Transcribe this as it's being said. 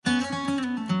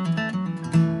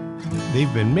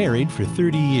They've been married for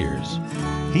 30 years.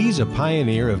 He's a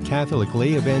pioneer of Catholic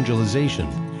lay evangelization,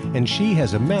 and she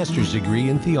has a master's degree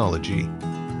in theology.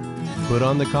 Put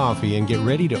on the coffee and get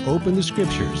ready to open the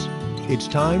scriptures. It's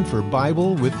time for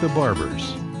Bible with the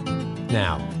Barbers.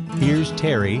 Now, here's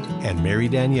Terry and Mary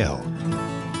Danielle.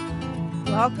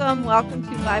 Welcome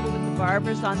to Bible with the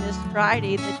Barbers on this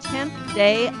Friday, the 10th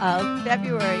day of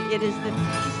February. It is the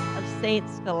feast of Saint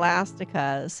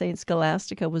Scholastica. Saint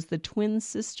Scholastica was the twin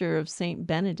sister of Saint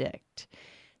Benedict.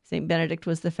 Saint Benedict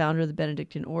was the founder of the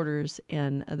Benedictine orders,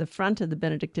 and the front of the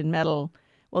Benedictine medal,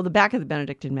 well, the back of the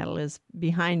Benedictine medal is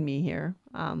behind me here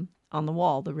on the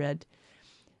wall, the red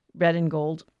and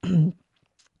gold.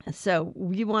 So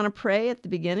we want to pray at the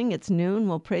beginning. It's noon.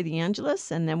 We'll pray the Angelus,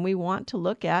 and then we want to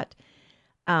look at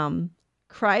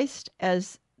Christ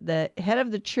as the head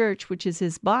of the church, which is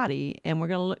his body, and we're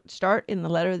going to start in the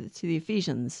letter to the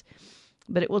Ephesians,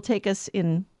 but it will take us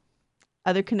in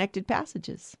other connected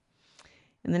passages.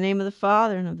 In the name of the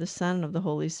Father, and of the Son, and of the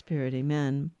Holy Spirit,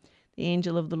 amen. The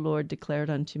angel of the Lord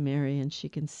declared unto Mary, and she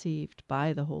conceived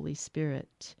by the Holy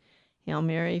Spirit. Hail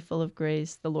Mary, full of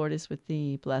grace, the Lord is with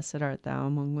thee. Blessed art thou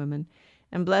among women,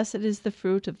 and blessed is the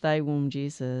fruit of thy womb,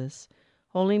 Jesus.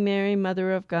 Holy Mary,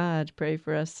 Mother of God, pray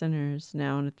for us sinners,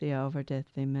 now and at the hour of our death.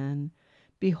 Amen.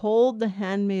 Behold the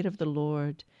handmaid of the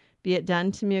Lord. Be it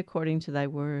done to me according to thy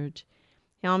word.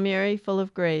 Hail Mary, full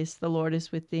of grace, the Lord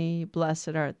is with thee.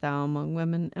 Blessed art thou among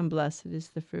women, and blessed is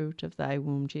the fruit of thy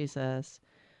womb, Jesus.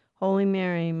 Holy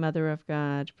Mary, Mother of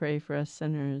God, pray for us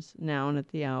sinners, now and at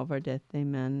the hour of our death.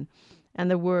 Amen. And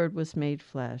the Word was made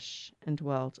flesh, and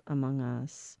dwelt among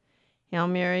us. Hail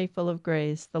Mary, full of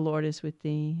grace, the Lord is with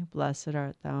thee. Blessed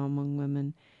art thou among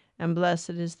women, and blessed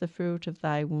is the fruit of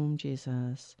thy womb,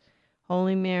 Jesus.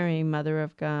 Holy Mary, Mother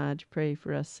of God, pray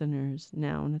for us sinners,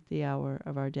 now and at the hour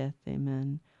of our death.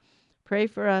 Amen. Pray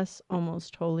for us, O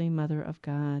most holy Mother of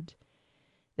God,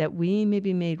 that we may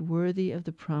be made worthy of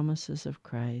the promises of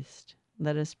Christ.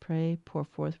 Let us pray. Pour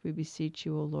forth, we beseech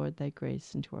you, O Lord, thy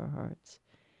grace into our hearts,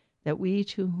 that we,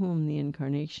 to whom the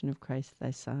incarnation of Christ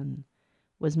thy Son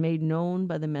was made known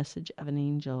by the message of an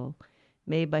angel,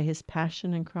 may by his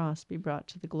passion and cross be brought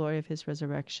to the glory of his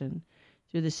resurrection.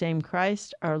 Through the same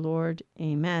Christ our Lord.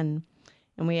 Amen.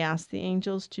 And we ask the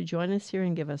angels to join us here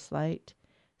and give us light.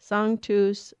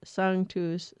 Sanctus,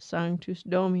 Sanctus, Sanctus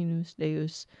Dominus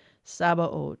Deus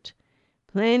Sabaoth.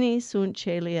 Pleni sunt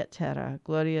caeli et terra,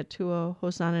 gloria tua,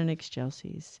 Hosanna in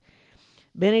excelsis.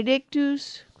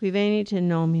 Benedictus qui venit in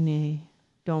nomine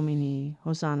Domini,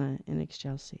 Hosanna in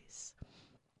excelsis.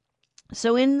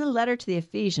 So in the letter to the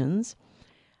Ephesians,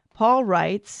 Paul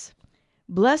writes,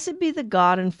 Blessed be the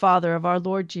God and Father of our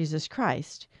Lord Jesus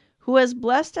Christ, who has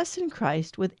blessed us in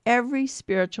Christ with every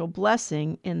spiritual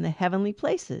blessing in the heavenly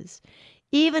places,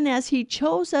 even as he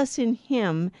chose us in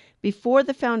him before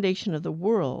the foundation of the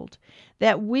world,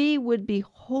 that we would be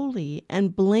holy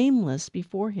and blameless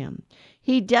before him.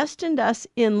 He destined us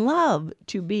in love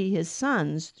to be his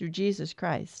sons through Jesus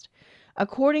Christ,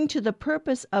 according to the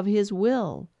purpose of his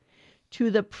will, to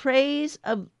the praise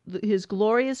of his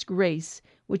glorious grace,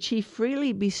 which he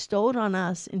freely bestowed on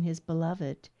us in his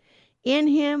beloved. In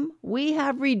him we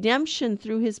have redemption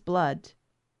through his blood,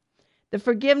 the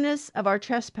forgiveness of our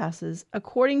trespasses,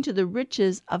 according to the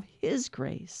riches of his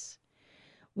grace,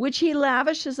 which he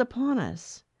lavishes upon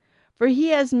us. For he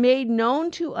has made known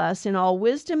to us in all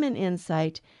wisdom and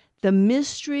insight the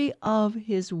mystery of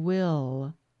his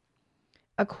will,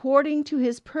 according to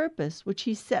his purpose, which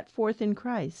he set forth in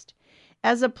Christ,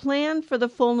 as a plan for the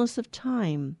fullness of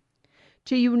time,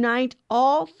 to unite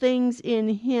all things in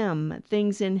him,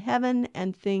 things in heaven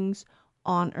and things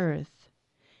on earth.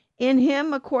 In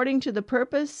him, according to the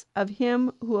purpose of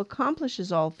him who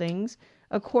accomplishes all things,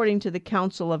 according to the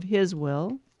counsel of his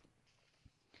will,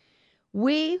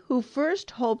 we who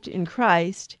first hoped in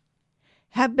Christ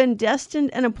have been destined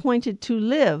and appointed to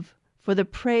live for the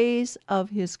praise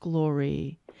of his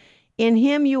glory. In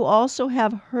him you also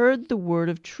have heard the word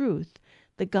of truth,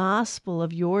 the gospel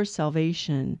of your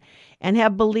salvation, and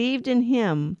have believed in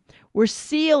him, were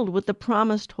sealed with the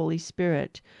promised Holy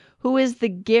Spirit, who is the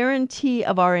guarantee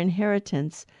of our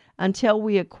inheritance until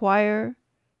we acquire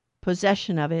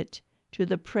possession of it to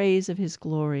the praise of his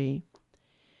glory.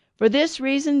 For this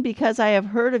reason, because I have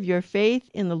heard of your faith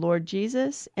in the Lord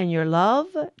Jesus and your love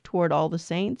toward all the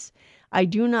saints, I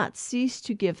do not cease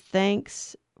to give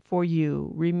thanks for you,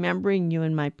 remembering you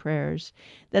in my prayers,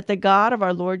 that the God of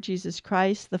our Lord Jesus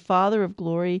Christ, the Father of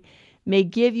glory, may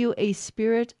give you a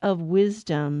spirit of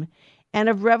wisdom and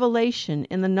of revelation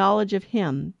in the knowledge of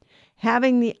him,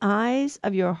 having the eyes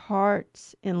of your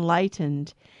hearts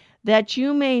enlightened, that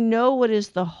you may know what is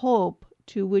the hope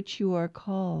to which you are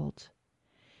called,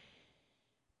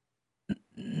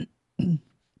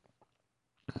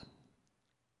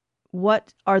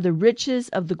 What are the riches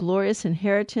of the glorious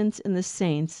inheritance in the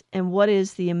saints, and what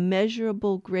is the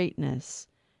immeasurable greatness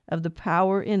of the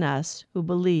power in us who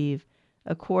believe,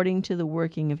 according to the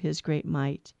working of his great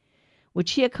might,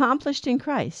 which he accomplished in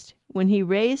Christ, when he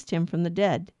raised him from the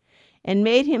dead, and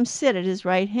made him sit at his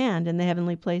right hand in the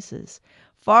heavenly places,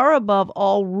 far above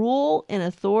all rule and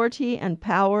authority and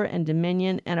power and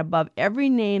dominion, and above every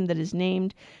name that is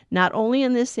named, not only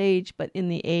in this age, but in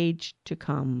the age to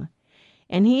come.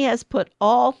 And he has put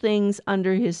all things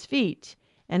under his feet,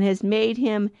 and has made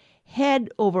him head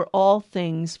over all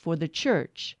things for the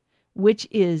church, which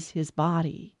is his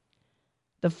body,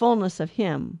 the fullness of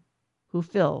him who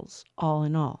fills all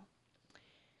in all.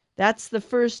 That's the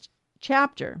first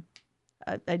chapter.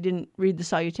 I didn't read the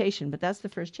salutation, but that's the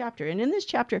first chapter. And in this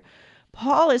chapter,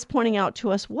 Paul is pointing out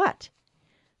to us what?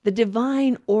 The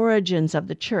divine origins of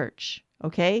the church,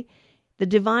 okay? The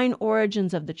divine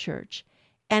origins of the church.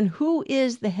 And who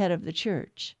is the head of the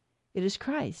church? It is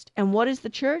Christ. And what is the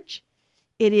church?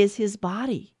 It is his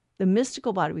body, the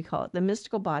mystical body, we call it, the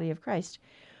mystical body of Christ.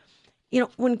 You know,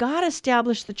 when God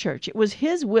established the church, it was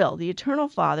his will, the eternal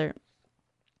Father,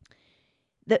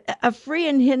 that a free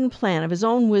and hidden plan of his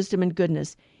own wisdom and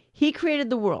goodness. He created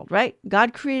the world, right?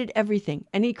 God created everything,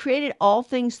 and he created all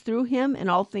things through him and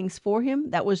all things for him.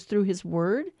 That was through his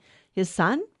word, his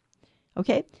son,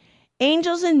 okay?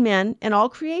 Angels and men and all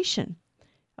creation.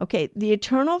 Okay, the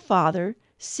eternal Father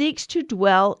seeks to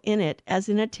dwell in it as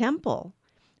in a temple.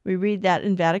 We read that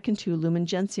in Vatican II, Lumen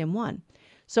Gentium 1.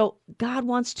 So God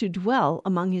wants to dwell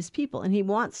among his people, and he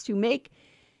wants to make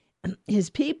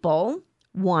his people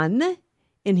one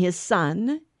in his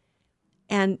Son,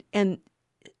 and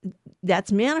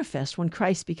that's manifest when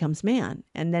Christ becomes man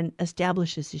and then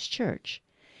establishes his church.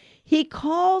 He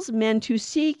calls men to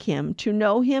seek him, to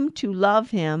know him, to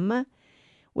love him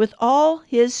with all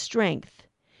his strength.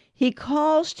 He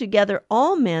calls together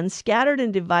all men scattered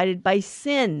and divided by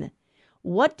sin.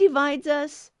 What divides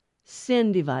us?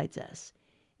 Sin divides us.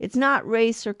 It's not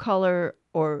race or color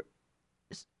or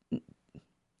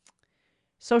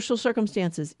social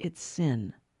circumstances. It's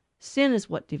sin. Sin is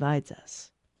what divides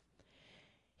us.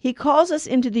 He calls us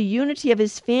into the unity of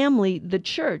his family, the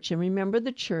church. And remember,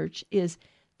 the church is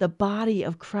the body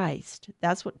of Christ.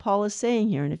 That's what Paul is saying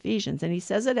here in Ephesians. And he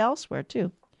says it elsewhere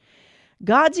too.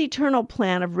 God's eternal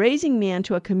plan of raising man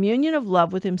to a communion of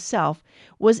love with himself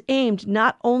was aimed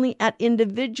not only at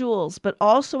individuals, but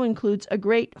also includes a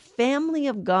great family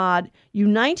of God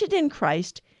united in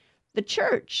Christ, the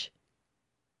church.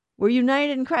 We're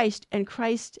united in Christ, and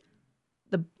Christ,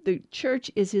 the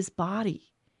church is his body.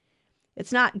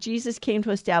 It's not Jesus came to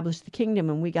establish the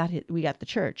kingdom and we got the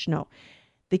church. No,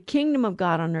 the kingdom of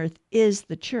God on earth is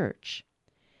the church.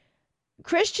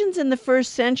 Christians in the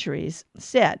first centuries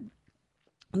said,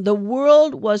 the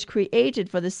world was created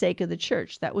for the sake of the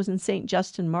church. That was in St.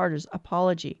 Justin Martyr's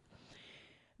Apology.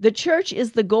 The church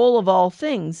is the goal of all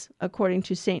things, according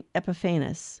to St.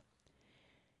 Epiphanes.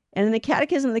 And in the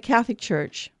Catechism of the Catholic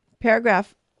Church,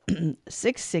 paragraph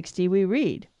 660, we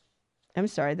read, I'm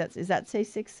sorry, is that say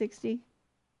 660?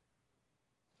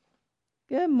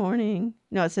 Good morning.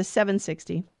 No, it says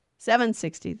 760.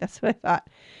 760, that's what I thought.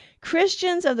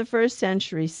 Christians of the first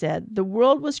century said the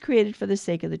world was created for the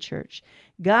sake of the church.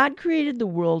 God created the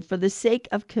world for the sake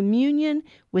of communion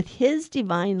with his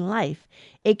divine life,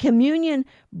 a communion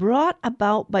brought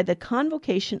about by the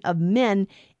convocation of men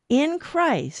in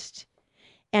Christ.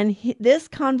 And this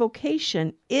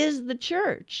convocation is the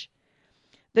church.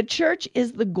 The church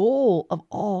is the goal of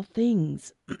all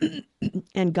things.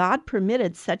 And God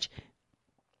permitted such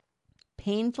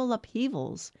painful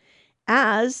upheavals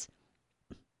as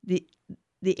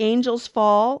the angels'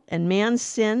 fall and man's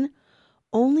sin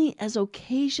only as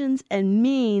occasions and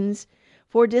means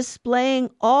for displaying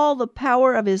all the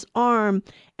power of his arm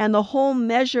and the whole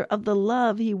measure of the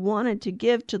love he wanted to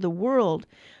give to the world,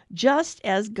 just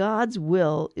as God's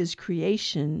will is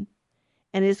creation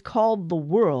and is called the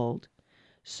world,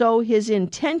 so his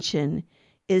intention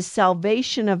is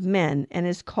salvation of men and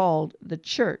is called the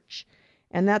church.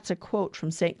 And that's a quote from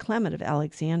St. Clement of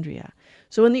Alexandria.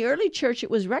 So in the early church,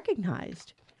 it was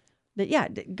recognized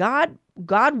that,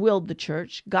 God willed the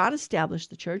church, God established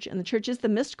the church, and the church is the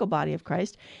mystical body of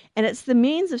Christ, and it's the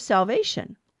means of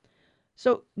salvation.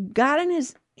 So God,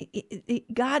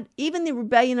 even the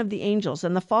rebellion of the angels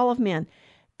and the fall of man,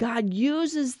 God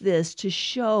uses this to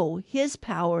show his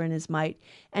power and his might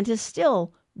and to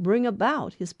still bring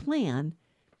about his plan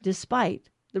despite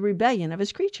the rebellion of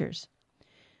his creatures.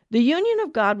 The union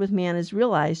of God with man is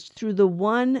realized through the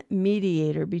one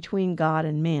mediator between God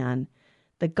and man,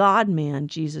 the God-man,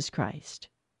 Jesus Christ.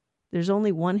 There's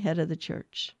only one head of the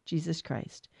church, Jesus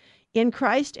Christ. In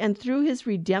Christ and through his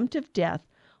redemptive death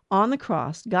on the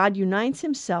cross, God unites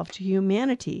himself to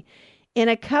humanity in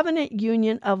a covenant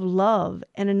union of love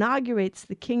and inaugurates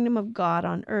the kingdom of God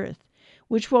on earth,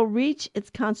 which will reach its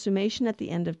consummation at the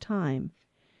end of time.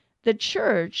 The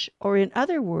church, or in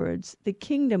other words, the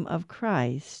kingdom of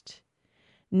Christ,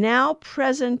 now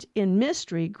present in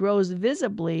mystery, grows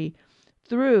visibly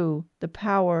through the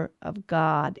power of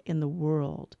God in the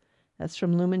world. That's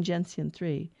from Lumen Gentium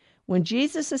 3. When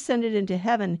Jesus ascended into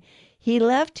heaven, he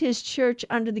left his church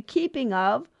under the keeping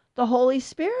of the Holy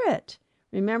Spirit.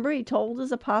 Remember, he told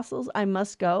his apostles, I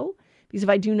must go, because if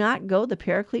I do not go, the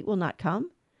Paraclete will not come.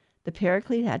 The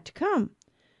Paraclete had to come.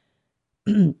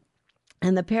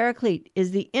 And the Paraclete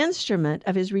is the instrument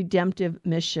of his redemptive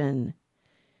mission.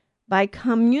 By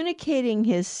communicating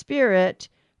his Spirit,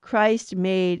 Christ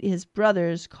made his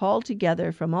brothers called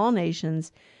together from all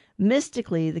nations,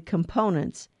 mystically the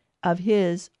components of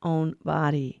his own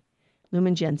body.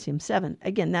 Lumen Gentium 7.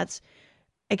 Again, that's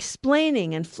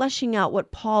explaining and fleshing out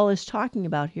what Paul is talking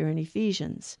about here in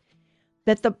Ephesians.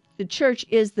 That the church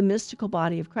is the mystical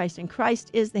body of Christ, and Christ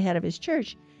is the head of his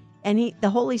church, and the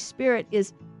Holy Spirit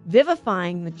is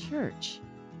vivifying the church.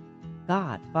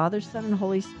 God, Father, Son, and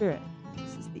Holy Spirit.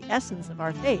 This is the essence of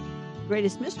our faith. The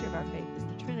greatest mystery of our faith is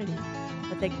the Trinity.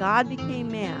 But that God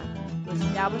became man to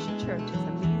establish a church as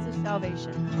a means of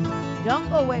salvation. Don't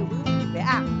go away. We will be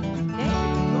back. Thank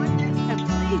you for joining us. And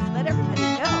please let everybody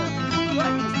know.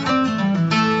 Join us.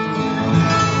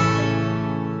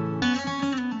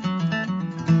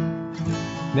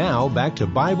 Now back to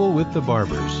Bible with the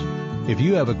Barbers. If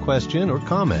you have a question or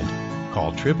comment,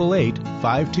 call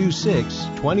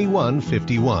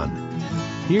 888-526-2151.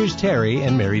 Here's Terry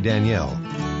and Mary Danielle.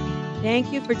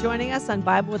 Thank you for joining us on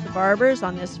Bible with the Barbers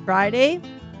on this Friday,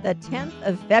 the 10th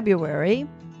of February.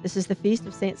 This is the feast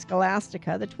of St.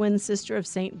 Scholastica, the twin sister of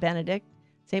St. Benedict.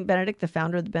 St. Benedict, the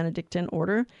founder of the Benedictine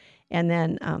order. And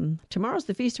then tomorrow's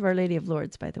the Feast of Our Lady of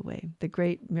Lourdes, by the way, the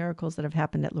great miracles that have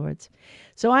happened at Lourdes.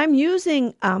 So I'm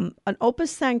using an Opus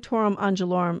Sanctorum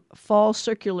Angelorum fall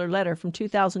circular letter from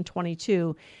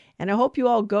 2022. And I hope you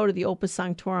all go to the Opus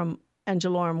Sanctorum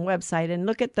Angelorum website and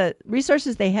look at the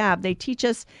resources they have. They teach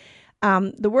us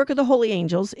the work of the holy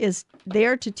angels is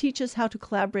there to teach us how to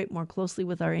collaborate more closely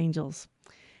with our angels.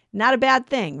 Not a bad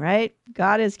thing, right?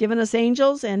 God has given us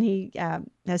angels, and he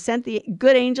has sent the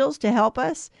good angels to help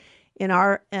us in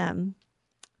our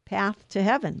path to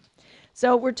heaven.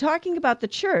 So we're talking about the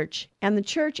church, and the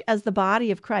church as the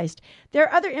body of Christ. There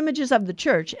are other images of the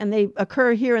church, and they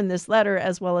occur here in this letter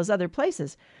as well as other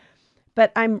places.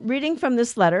 But I'm reading from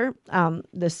this letter,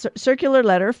 the circular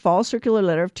letter, fall circular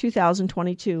letter of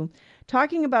 2022,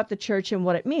 talking about the church and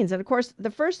what it means. And of course,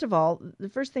 the first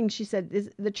thing she said is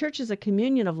the church is a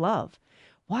communion of love.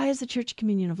 Why is the church a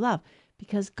communion of love?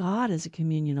 Because God is a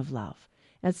communion of love.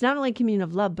 And it's not only a communion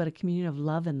of love, but a communion of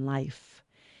love and life.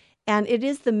 And it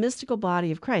is the mystical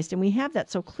body of Christ. And we have that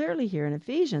so clearly here in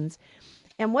Ephesians.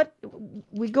 And what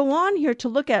we go on here to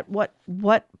look at what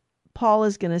Paul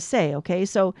is going to say, okay?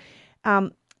 So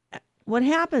what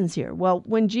happens here? Well,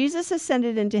 when Jesus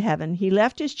ascended into heaven, he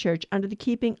left his church under the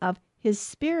keeping of his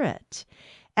Spirit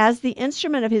as the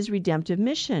instrument of his redemptive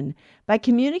mission. By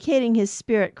communicating his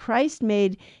Spirit, Christ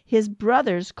made his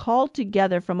brothers called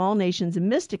together from all nations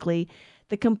mystically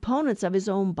the components of his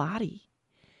own body.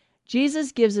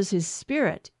 Jesus gives us his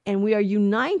Spirit, and we are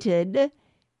united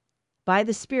by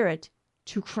the Spirit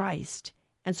to Christ.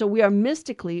 And so we are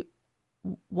mystically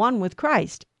one with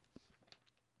Christ.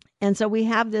 And so we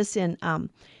have this in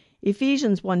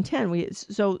Ephesians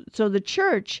 1:10. So the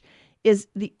church is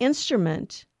the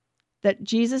instrument that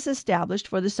Jesus established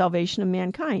for the salvation of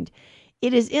mankind.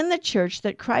 It is in the church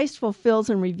that Christ fulfills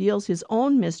and reveals his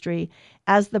own mystery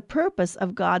as the purpose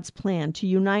of God's plan to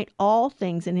unite all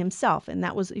things in himself. And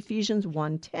that was Ephesians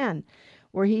 1:10,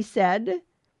 where he said,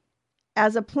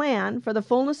 as a plan for the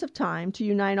fullness of time to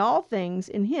unite all things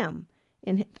in him,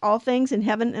 in all things in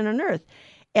heaven and on earth.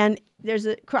 And there's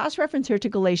a cross-reference here to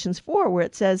Galatians 4, where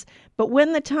it says, but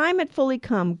when the time had fully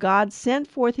come, God sent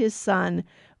forth his Son,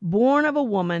 born of a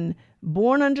woman,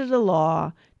 born under the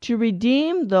law, to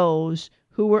redeem those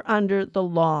who were under the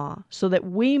law, so that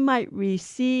we might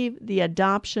receive the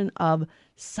adoption of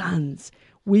sons.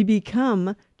 We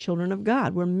become children of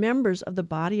God. We're members of the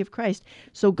body of Christ.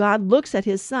 So God looks at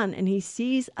his Son, and he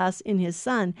sees us in his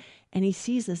Son, and he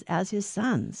sees us as his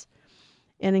sons.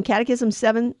 And in Catechism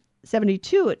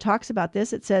 772, it talks about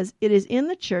this. It says, it is in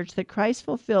the church that Christ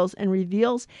fulfills and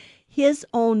reveals his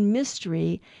own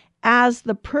mystery as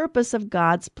the purpose of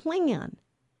God's plan.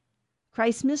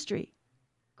 Christ's mystery.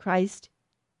 Christ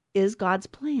is God's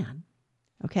plan.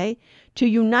 Okay? To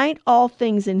unite all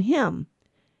things in him.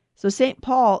 So St.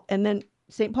 Paul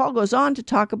goes on to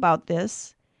talk about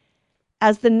this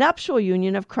as the nuptial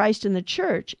union of Christ and the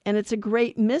church, and it's a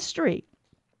great mystery.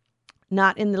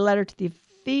 Not in the letter to the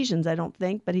Ephesians, I don't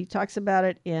think, but he talks about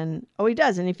it in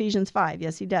Ephesians 5.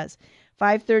 Yes, he does.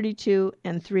 5:32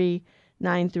 and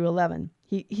 3:9 through 11.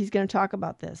 He's going to talk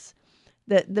about this.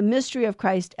 The mystery of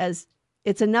Christ as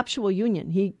it's a nuptial union.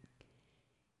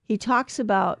 He talks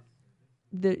about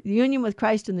the union with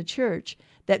Christ and the church,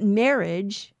 that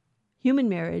marriage, human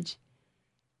marriage,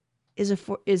 is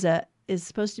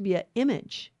supposed to be an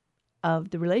image of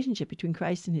the relationship between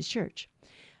Christ and his church.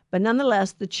 But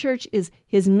nonetheless, the church is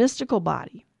his mystical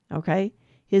body, okay?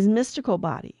 His mystical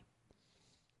body.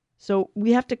 So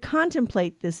we have to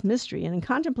contemplate this mystery, and in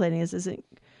contemplating this is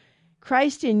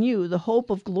Christ in you, the hope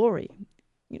of glory.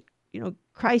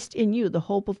 Christ in you, the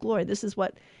hope of glory. This is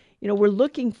what, we're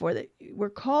looking for. That we're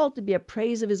called to be a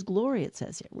praise of his glory, it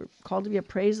says here. We're called to be a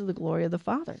praise of the glory of the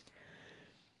Father.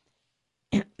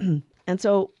 And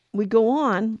so we go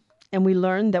on and we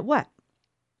learn that what?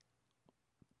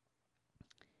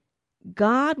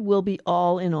 God will be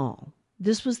all in all.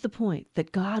 This was the point,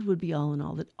 that God would be all in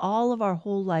all, that all of our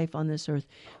whole life on this earth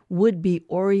would be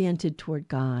oriented toward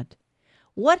God.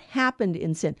 What happened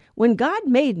in sin? When God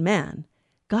made man,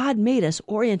 God made us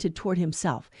oriented toward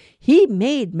himself. He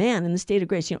made man in the state of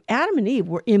grace. Adam and Eve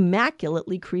were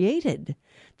immaculately created.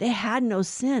 They had no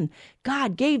sin.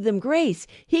 God gave them grace.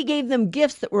 He gave them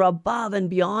gifts that were above and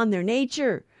beyond their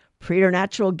nature.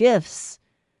 Preternatural gifts.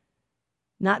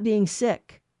 Not being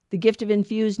sick. The gift of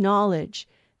infused knowledge.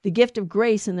 The gift of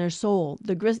grace in their soul.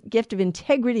 The gift of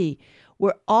integrity,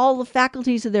 where all the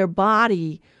faculties of their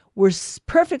body were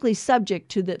perfectly subject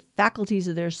to the faculties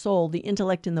of their soul, the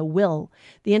intellect and the will.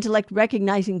 The intellect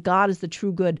recognizing God as the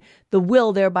true good. The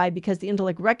will thereby, because the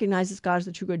intellect recognizes God as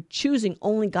the true good, choosing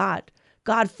only God.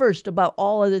 God first above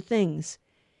all other things.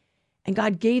 And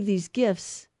God gave these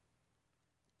gifts,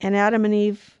 and Adam and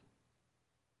Eve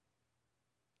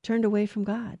turned away from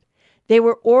God. They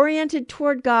were oriented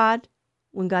toward God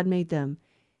when God made them.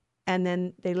 And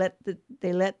then they let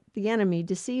the enemy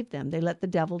deceive them. They let the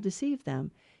devil deceive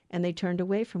them. And they turned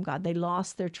away from God. They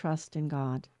lost their trust in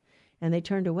God. And they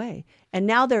turned away. And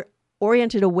now they're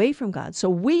oriented away from God. So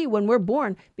we, when we're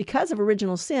born, because of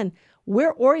original sin,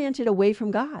 we're oriented away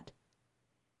from God.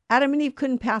 Adam and Eve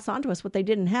couldn't pass on to us what they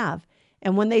didn't have.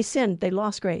 And when they sinned, they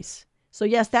lost grace. So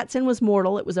yes, that sin was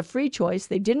mortal. It was a free choice.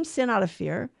 They didn't sin out of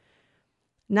fear,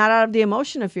 not out of the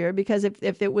emotion of fear, because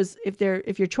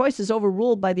if your choice is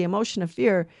overruled by the emotion of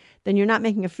fear, then you're not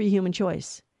making a free human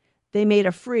choice. They made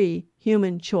a free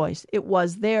human choice. It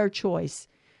was their choice.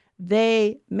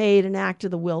 They made an act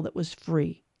of the will that was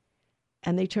free,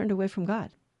 and they turned away from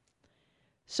God.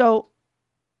 So,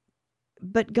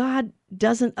 but God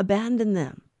doesn't abandon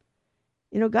them.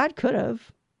 God could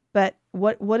have, but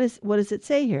what does it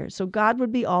say here? So God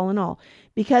would be all in all,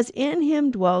 because in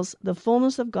him dwells the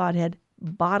fullness of Godhead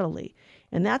bodily.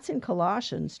 And that's in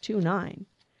Colossians 2:9.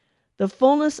 The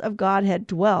fullness of Godhead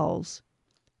dwells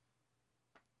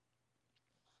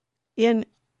in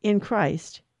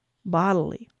Christ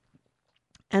bodily.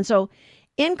 And so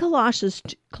in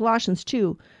Colossians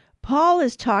 2, Paul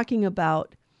is talking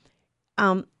about,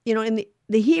 in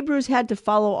the Hebrews had to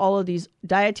follow all of these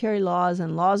dietary laws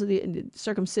and laws of the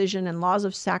circumcision and laws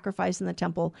of sacrifice in the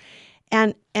temple.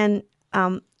 And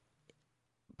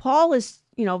Paul is,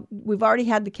 we've already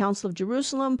had the Council of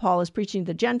Jerusalem. Paul is preaching to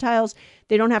the Gentiles.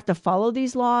 They don't have to follow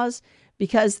these laws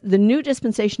because the new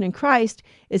dispensation in Christ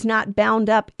is not bound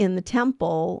up in the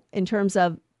temple in terms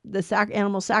of the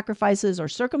animal sacrifices or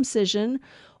circumcision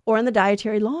or in the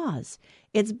dietary laws.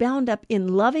 It's bound up in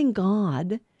loving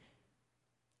God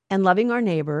and loving our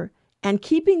neighbor and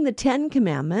keeping the 10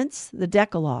 commandments, the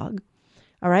Decalogue.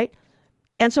 All right.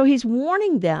 And so he's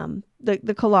warning them,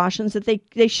 the Colossians, that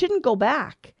they shouldn't go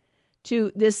back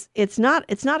to this. It's not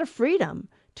a freedom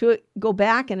to go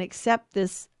back and accept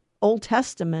this Old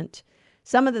Testament,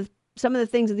 some of the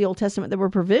things of the Old Testament that were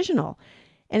provisional.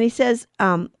 And he says,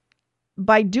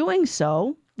 by doing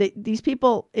so, these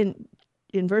people in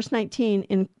verse 19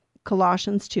 in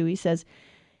Colossians 2, he says,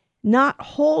 not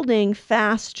holding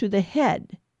fast to the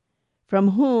head, from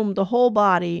whom the whole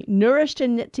body, nourished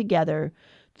and knit together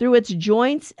through its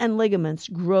joints and ligaments,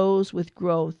 grows with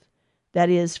growth that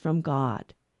is from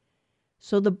God.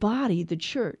 So the body, the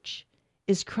church,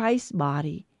 is Christ's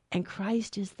body, and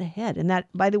Christ is the head. And that,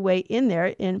 by the way, in there,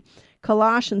 in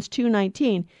Colossians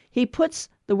 2:19, he puts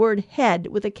the word head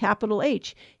with a capital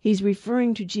H. He's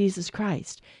referring to Jesus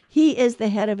Christ. He is the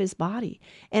head of his body.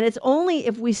 And it's only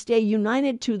if we stay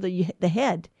united to the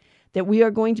head that we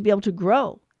are going to be able to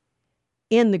grow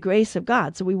in the grace of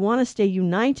God. So we want to stay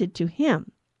united to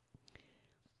him.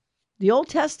 The Old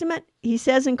Testament, he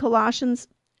says in Colossians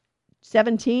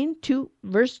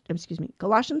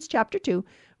Colossians chapter 2,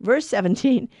 verse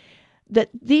 17, that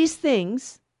these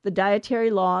things, the dietary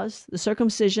laws, the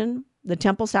circumcision, the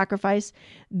temple sacrifice,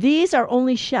 these are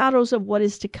only shadows of what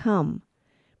is to come,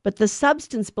 but the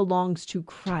substance belongs to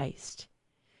Christ.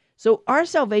 So our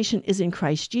salvation is in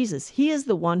Christ Jesus. He is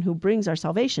the one who brings our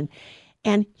salvation,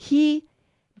 and he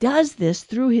does this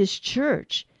through his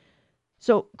church.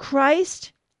 So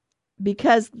Christ,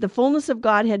 because the fullness of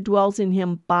Godhead dwells in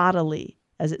him bodily,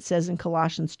 as it says in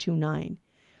Colossians 2:9.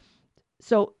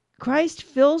 So Christ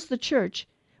fills the church,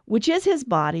 which is his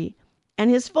body,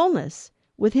 and his fullness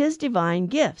with his divine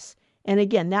gifts. And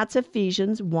again, that's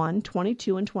Ephesians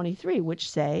 1:22 and 23, which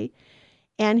say,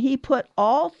 and he put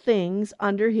all things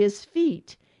under his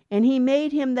feet, and he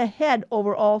made him the head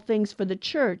over all things for the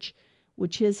church,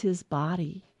 which is his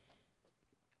body,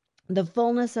 the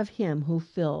fullness of him who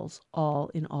fills all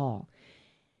in all.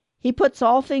 He puts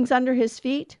all things under his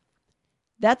feet.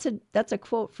 That's a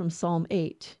quote from Psalm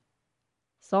 8.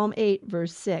 Psalm 8,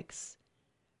 verse 6.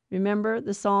 Remember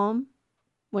the psalm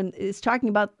when it's talking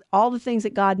about all the things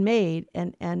that God made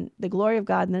and the glory of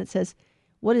God, and then it says,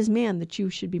 what is man that you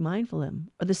should be mindful of him?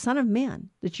 Or the son of man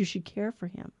that you should care for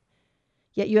him?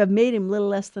 Yet you have made him little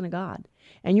less than a god,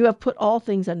 and you have put all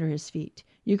things under his feet.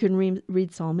 You can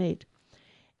read Psalm 8.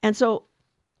 And so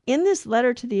in this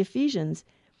letter to the Ephesians,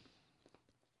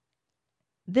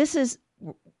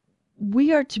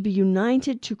 we are to be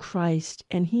united to Christ,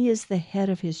 and he is the head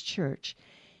of his church.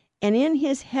 And in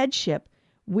his headship,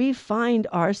 we find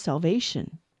our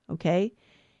salvation, okay?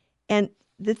 And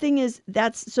the thing is,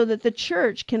 that's so that the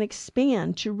church can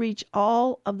expand to reach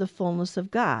all of the fullness of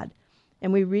God.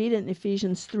 And we read in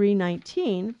Ephesians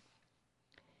 3:19,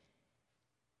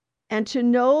 and to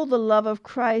know the love of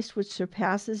Christ which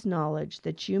surpasses knowledge,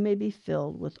 that you may be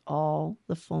filled with all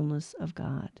the fullness of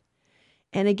God.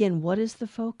 And again, what is the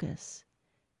focus?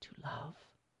 To love.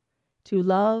 To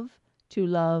love, to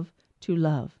love, to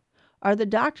love. Are the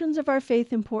doctrines of our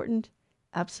faith important?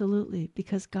 Absolutely,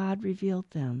 because God revealed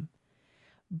them.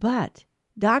 But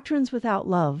doctrines without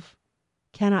love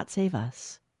cannot save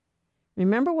us.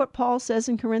 Remember what Paul says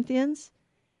in Corinthians?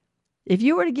 If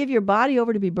you were to give your body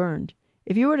over to be burned,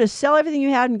 if you were to sell everything you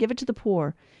had and give it to the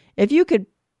poor, if you could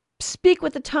speak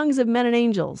with the tongues of men and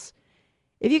angels,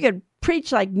 if you could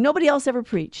preach like nobody else ever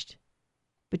preached,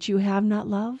 but you have not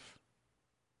love,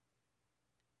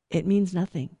 it means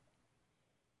nothing.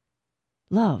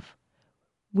 Love.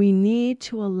 We need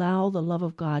to allow the love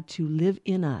of God to live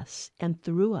in us and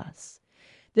through us.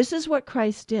 This is what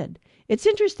Christ did. It's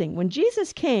interesting. When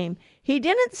Jesus came, he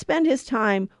didn't spend his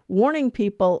time warning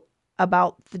people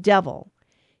about the devil.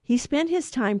 He spent his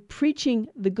time preaching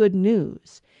the good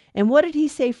news. And what did he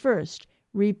say first?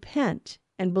 Repent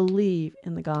and believe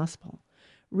in the gospel.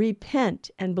 Repent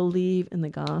and believe in the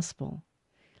gospel.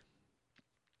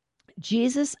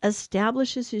 Jesus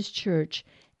establishes his church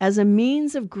as a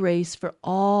means of grace for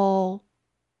all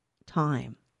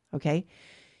time, okay?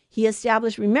 He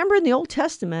established, remember in the Old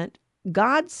Testament,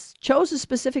 God chose a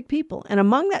specific people, and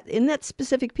in that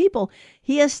specific people,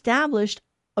 he established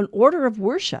an order of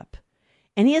worship,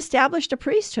 and he established a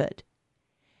priesthood.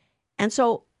 And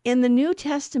so in the New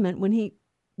Testament, when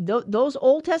those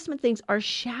Old Testament things are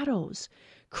shadows.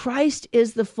 Christ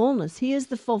is the fullness. He is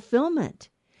the fulfillment.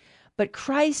 But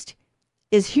Christ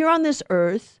is here on this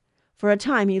earth for a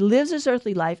time. He lives his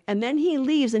earthly life, and then he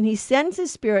leaves and he sends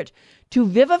his Spirit to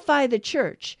vivify the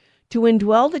church, to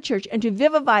indwell the church, and to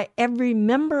vivify every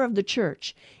member of the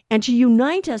church, and to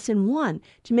unite us in one,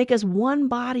 to make us one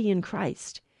body in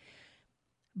Christ.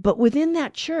 But within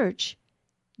that church,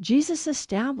 Jesus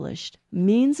established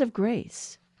means of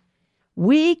grace.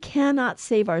 We cannot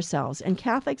save ourselves. And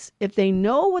Catholics, if they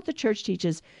know what the church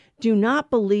teaches, do not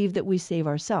believe that we save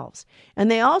ourselves.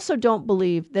 And they also don't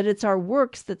believe that it's our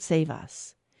works that save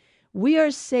us. We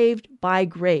are saved by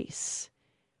grace,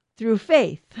 through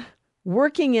faith,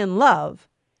 working in love.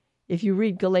 If you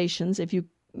read Galatians, if you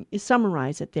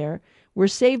summarize it there, we're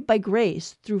saved by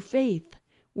grace, through faith,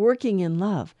 working in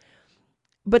love.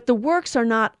 But the works are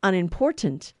not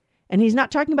unimportant. And he's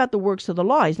not talking about the works of the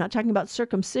law. He's not talking about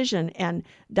circumcision and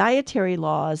dietary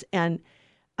laws and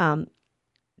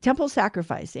temple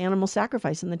sacrifice, animal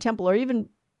sacrifice in the temple, or even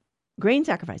grain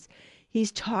sacrifice.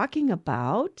 He's talking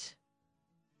about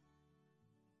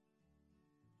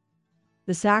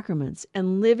the sacraments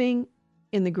and living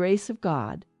in the grace of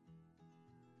God,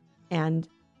 and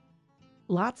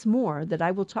lots more that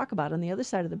I will talk about on the other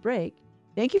side of the break.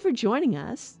 Thank you for joining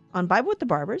us on Bible with the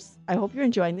Barbers. I hope you're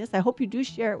enjoying this. I hope you do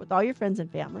share it with all your friends and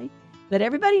family. Let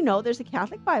everybody know there's a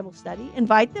Catholic Bible study.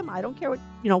 Invite them. I don't care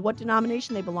what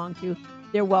denomination they belong to.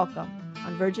 They're welcome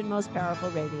on Virgin Most Powerful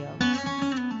Radio.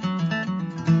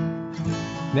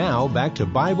 Now back to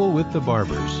Bible with the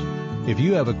Barbers. If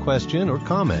you have a question or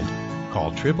comment,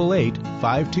 call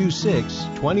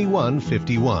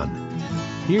 888-526-2151.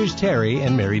 Here's Terry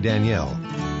and Mary Danielle.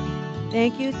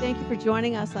 Thank you for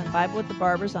joining us on Bible with the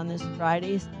Barbers on this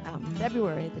Friday,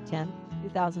 February the 10th,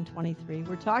 2023.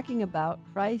 We're talking about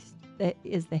Christ that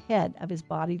is the head of his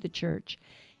body, the church.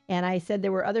 And I said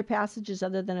there were other passages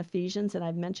other than Ephesians, and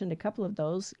I've mentioned a couple of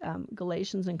those,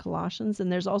 Galatians and Colossians,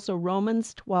 and there's also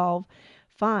Romans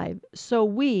 12:5. So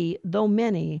we, though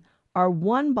many, are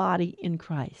one body in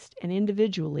Christ and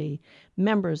individually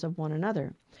members of one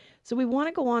another. So we want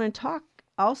to go on and talk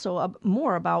also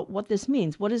more about what this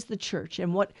means. What is the church,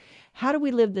 and how do we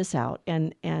live this out?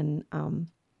 And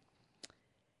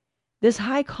this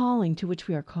high calling to which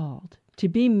we are called to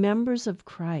be members of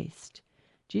Christ.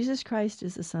 Jesus Christ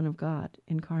is the Son of God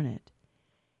incarnate.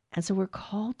 And so we're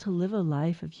called to live a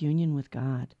life of union with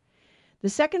God. The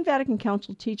Second Vatican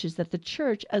Council teaches that the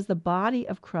church as the body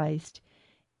of Christ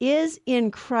is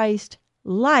in Christ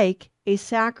like a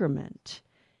sacrament,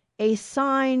 a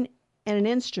sign and an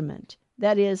instrument,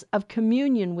 that is, of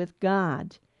communion with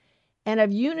God and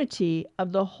of unity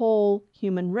of the whole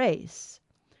human race.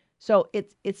 So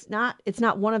it's not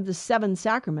one of the 7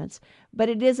 sacraments, but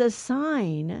it is a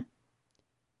sign,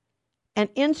 an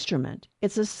instrument.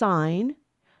 It's a sign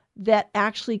that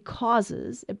actually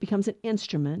it becomes an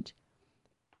instrument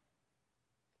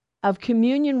of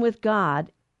communion with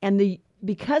God, and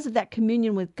because of that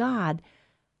communion with God,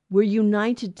 we're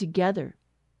united together.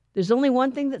 There's only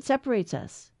one thing that separates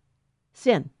us: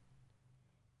 sin.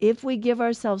 If we give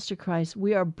ourselves to Christ,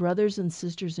 we are brothers and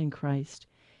sisters in Christ.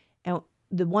 And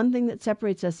the one thing that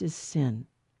separates us is sin.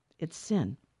 It's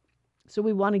sin. So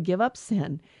we want to give up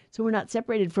sin so we're not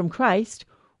separated from Christ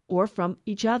or from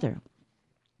each other.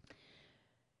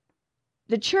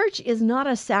 The church is not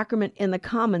a sacrament in the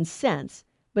common sense,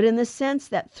 but in the sense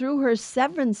that through her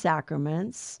 7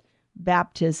 sacraments,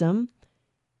 baptism,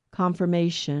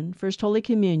 confirmation, First Holy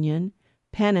Communion,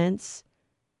 penance,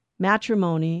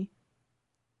 matrimony,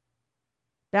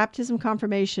 baptism,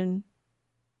 confirmation,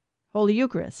 Holy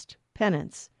Eucharist,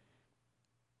 penance,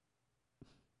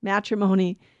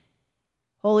 matrimony,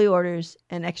 holy orders,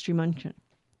 and extreme unction.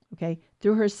 Okay?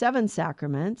 Through her 7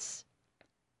 sacraments,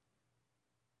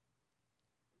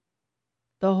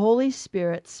 the Holy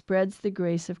Spirit spreads the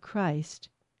grace of Christ,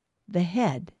 the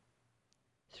head,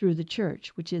 through the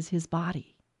church, which is his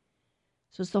body.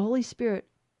 So it's the Holy Spirit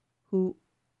who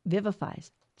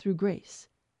vivifies through grace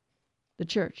the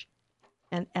church.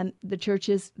 And the church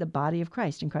is the body of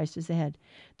Christ, and Christ is the head.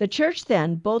 The church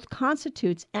then both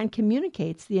constitutes and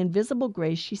communicates the invisible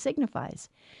grace she signifies.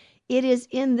 It is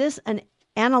in this an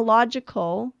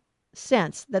analogical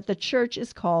sense that the church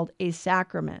is called a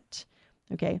sacrament.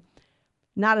 Okay?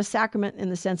 Not a sacrament in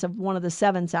the sense of one of the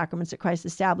 7 sacraments that Christ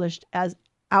established as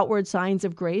outward signs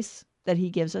of grace that he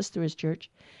gives us through his church.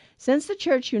 Since the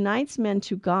church unites men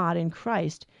to God in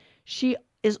Christ, she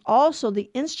is also the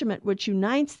instrument which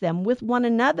unites them with one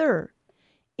another.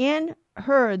 In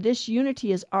her, this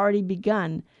unity has already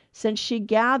begun, since she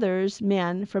gathers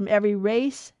men from every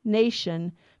race,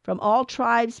 nation, from all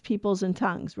tribes, peoples, and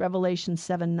tongues. Revelation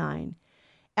 7:9.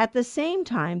 At the same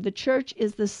time, the church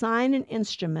is the sign and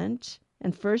instrument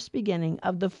and first beginning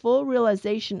of the full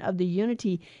realization of the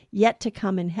unity yet to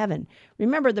come in heaven.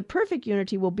 Remember, the perfect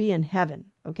unity will be in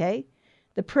heaven, okay?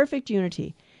 The perfect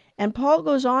unity. And Paul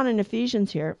goes on in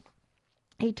Ephesians here.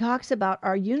 He talks about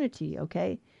our unity,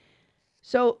 okay?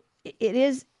 So it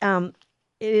is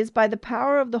by the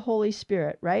power of the Holy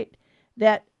Spirit, right,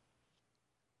 that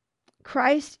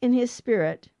Christ in his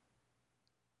Spirit,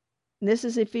 and this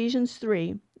is Ephesians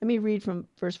 3. Let me read from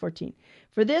verse 14.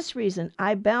 For this reason,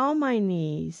 I bow my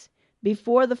knees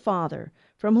before the Father,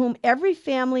 from whom every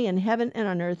family in heaven and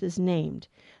on earth is named,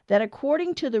 that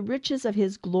according to the riches of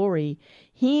his glory,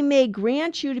 he may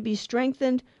grant you to be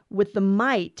strengthened with the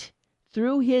might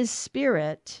through his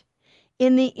Spirit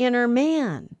in the inner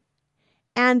man,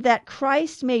 and that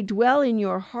Christ may dwell in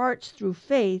your hearts through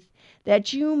faith,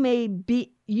 that you may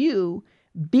be,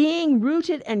 being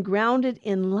rooted and grounded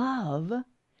in love,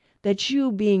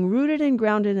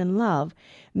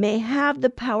 may have the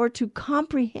power to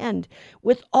comprehend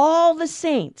with all the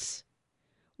saints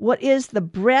what is the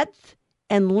breadth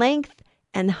and length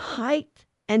and height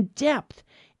and depth,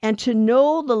 and to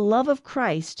know the love of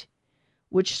Christ,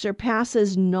 which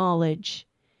surpasses knowledge,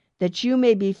 that you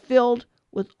may be filled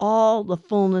with all the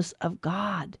fullness of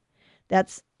God.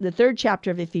 That's the 3rd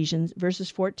chapter of Ephesians, verses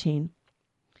 14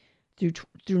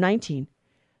 through 19,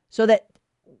 so that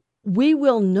we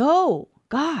will know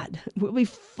God. We'll be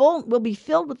filled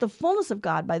with the fullness of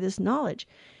God by this knowledge,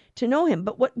 to know him.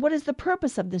 But what is the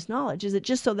purpose of this knowledge? Is it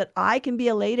just so that I can be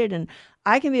elated and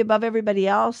I can be above everybody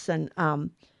else? And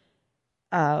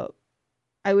I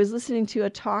was listening to a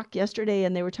talk yesterday,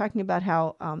 and they were talking about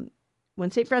how when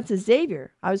St. Francis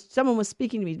Xavier, someone was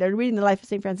speaking to me. They're reading the life of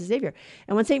St. Francis Xavier,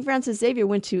 and when St. Francis Xavier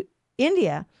went to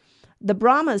India, the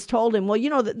Brahmas told him, well,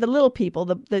 the little people,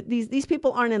 these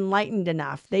people aren't enlightened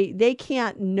enough. They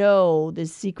can't know the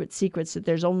secrets that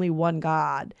there's only one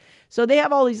God. So they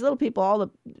have all these little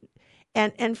people,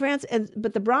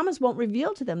 but the Brahmas won't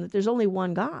reveal to them that there's only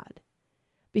one God,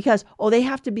 because they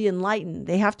have to be enlightened.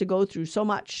 They have to go through so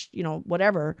much,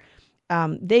 whatever.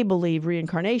 They believe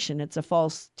reincarnation. It's a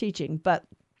false teaching, but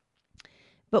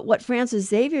what Francis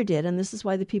Xavier did, and this is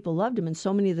why the people loved him, and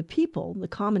so many of the people, the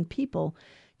common people,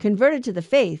 converted to the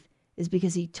faith, is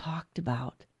because he talked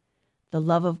about the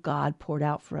love of God poured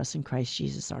out for us in Christ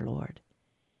Jesus our Lord.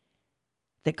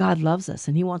 That God loves us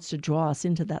and he wants to draw us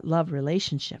into that love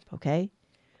relationship, okay?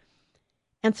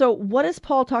 And so what does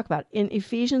Paul talk about? In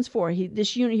Ephesians 4,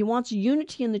 he wants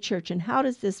unity in the church. And how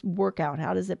does this work out?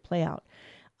 How does it play out?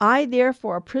 I,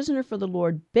 therefore, a prisoner for the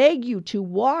Lord, beg you to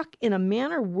walk in a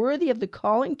manner worthy of the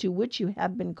calling to which you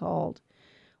have been called,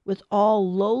 with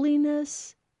all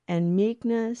lowliness and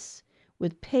meekness,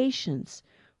 with patience,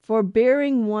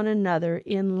 forbearing one another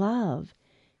in love,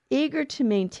 eager to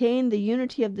maintain the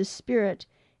unity of the Spirit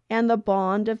and the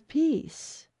bond of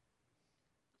peace.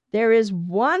 There is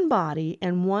one body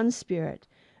and one Spirit,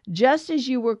 just as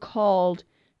you were called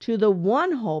to the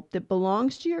one hope that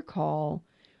belongs to your call,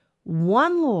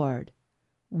 one Lord,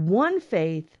 one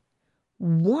faith,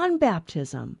 one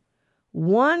baptism,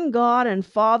 one God and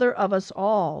Father of us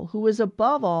all, who is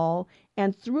above all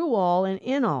and through all and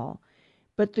in all.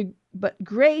 But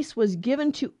grace was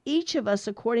given to each of us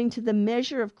according to the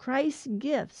measure of Christ's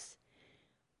gifts.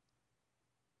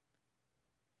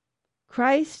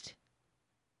 Christ,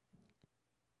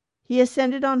 he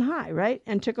ascended on high, right?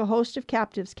 And took a host of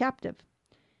captives captive.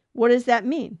 What does that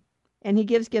mean? And he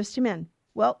gives gifts to men.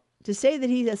 Well, to say that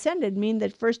he ascended means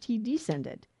that first he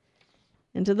descended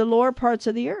into the lower parts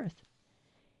of the earth.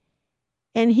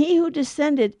 And he who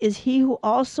descended is he who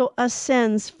also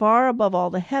ascends far above all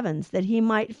the heavens, that he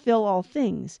might fill all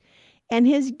things. And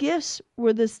his gifts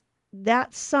were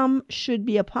that some should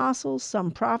be apostles,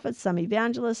 some prophets, some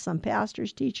evangelists, some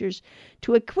pastors, teachers,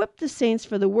 to equip the saints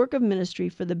for the work of ministry,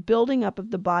 for the building up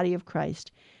of the body of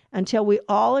Christ, until we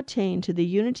all attain to the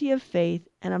unity of faith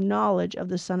and of knowledge of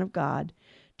the Son of God,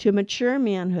 to mature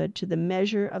manhood, to the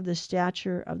measure of the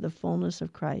stature of the fullness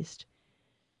of Christ,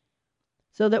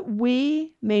 so that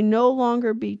we may no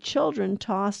longer be children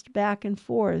tossed back and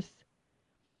forth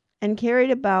and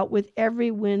carried about with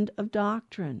every wind of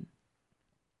doctrine,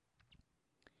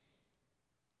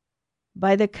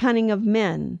 by the cunning of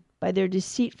men, by their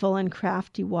deceitful and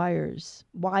crafty wiles,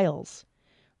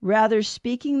 rather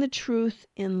speaking the truth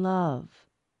in love.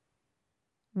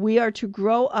 We are to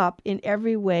grow up in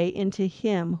every way into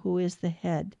him who is the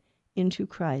head, into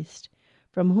Christ,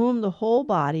 from whom the whole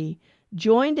body,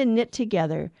 joined and knit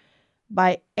together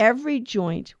by every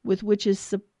joint with which is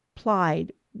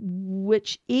supplied,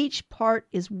 which each part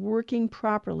is working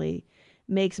properly,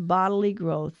 makes bodily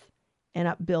growth and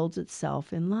upbuilds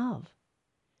itself in love.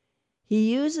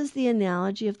 He uses the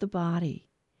analogy of the body,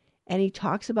 and he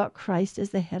talks about Christ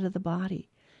as the head of the body.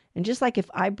 And just like if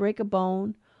I break a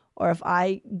bone or if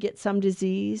I get some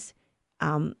disease,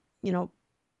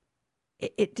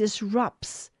 it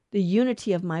disrupts the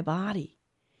unity of my body.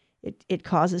 It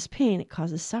causes pain, it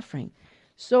causes suffering.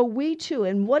 So we too,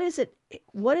 and what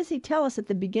does he tell us at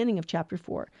the beginning of chapter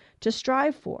 4? To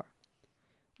strive for.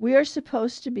 We are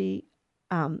supposed to be,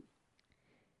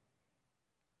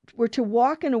 we're to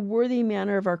walk in a worthy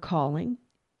manner of our calling,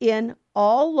 in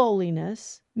all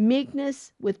lowliness,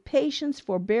 meekness, with patience,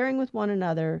 forbearing with one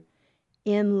another,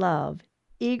 in love,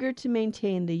 eager to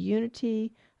maintain the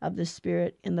unity of the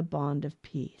Spirit in the bond of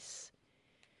peace.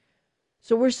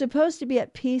 So we're supposed to be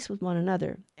at peace with one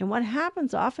another. And what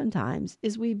happens oftentimes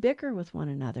is we bicker with one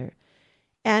another.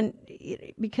 And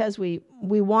because we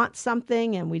want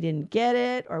something and we didn't get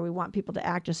it, or we want people to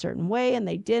act a certain way and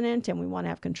they didn't, and we want to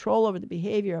have control over the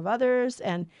behavior of others.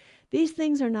 And these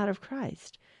things are not of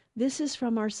Christ. This is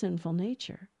from our sinful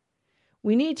nature.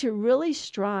 We need to really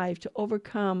strive to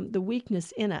overcome the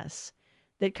weakness in us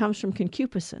that comes from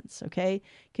concupiscence, okay?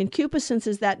 Concupiscence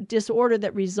is that disorder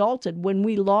that resulted when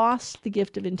we lost the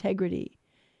gift of integrity.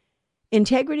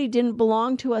 Integrity didn't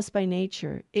belong to us by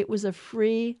nature. It was a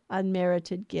free,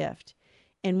 unmerited gift.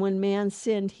 And when man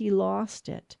sinned, he lost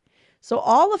it. So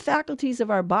all the faculties of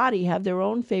our body have their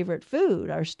own favorite food.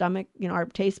 Our stomach, our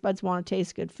taste buds want to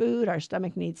taste good food. Our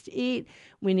stomach needs to eat.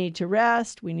 We need to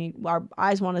rest. Our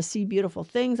eyes want to see beautiful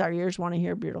things. Our ears want to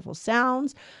hear beautiful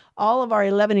sounds. All of our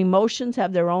 11 emotions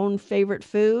have their own favorite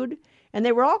food. And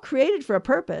they were all created for a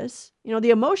purpose.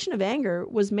 The emotion of anger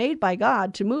was made by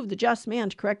God to move the just man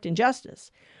to correct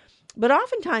injustice. But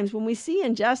oftentimes when we see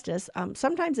injustice,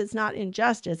 sometimes it's not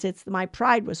injustice. It's my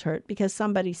pride was hurt because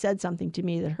somebody said something to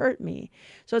me that hurt me.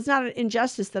 So it's not an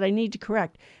injustice that I need to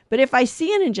correct. But if I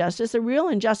see an injustice, a real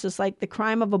injustice like the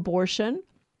crime of abortion,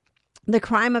 the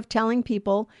crime of telling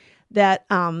people that,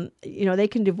 they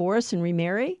can divorce and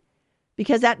remarry,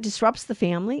 because that disrupts the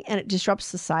family and it disrupts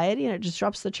society and it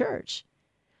disrupts the church.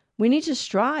 We need to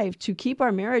strive to keep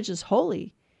our marriages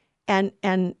holy. And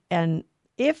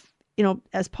if,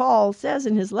 as Paul says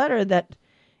in his letter that,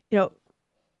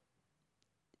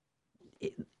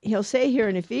 he'll say here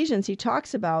in Ephesians, he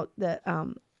talks about the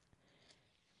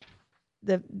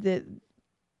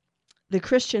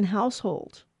Christian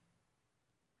household.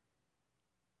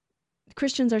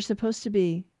 Christians are supposed to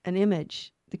be an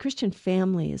image. The Christian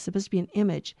family is supposed to be an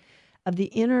image of the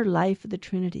inner life of the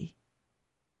Trinity.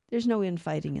 There's no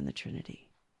infighting in the Trinity.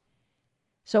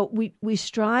 So we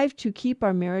strive to keep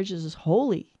our marriages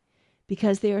holy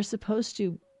because they are supposed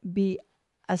to be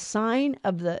a sign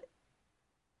of the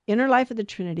inner life of the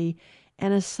Trinity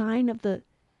and a sign of the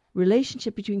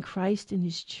relationship between Christ and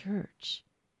his church.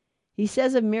 He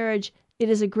says of marriage, it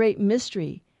is a great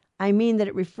mystery. I mean that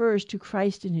it refers to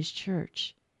Christ and his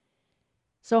church.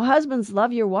 So husbands,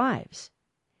 love your wives.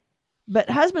 But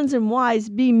husbands and wives,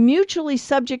 be mutually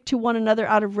subject to one another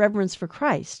out of reverence for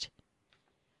Christ.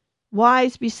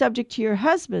 Wives, be subject to your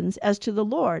husbands as to the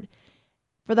Lord.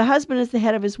 For the husband is the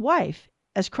head of his wife,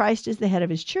 as Christ is the head of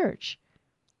his church,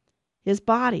 his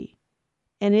body,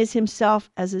 and is himself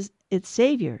as its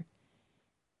Savior.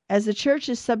 As the church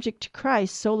is subject to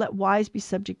Christ, so let wives be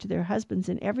subject to their husbands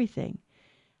in everything.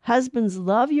 Husbands,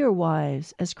 love your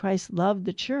wives as Christ loved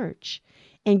the church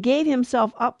and gave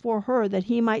himself up for her that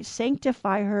he might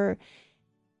sanctify her,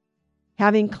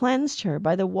 having cleansed her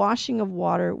by the washing of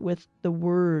water with the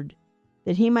word,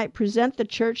 that he might present the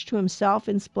church to himself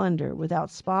in splendor,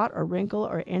 without spot or wrinkle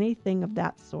or anything of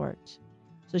that sort,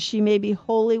 so she may be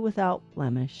holy without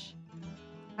blemish.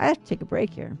 I have to take a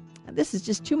break here. This is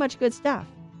just too much good stuff.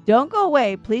 Don't go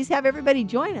away. Please have everybody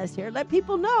join us here. Let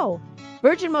people know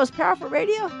Virgin Most Powerful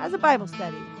Radio has a Bible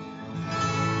study.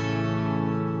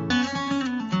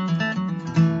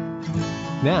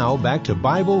 Now back to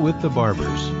Bible with the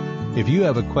Barbers. If you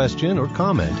have a question or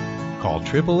comment, call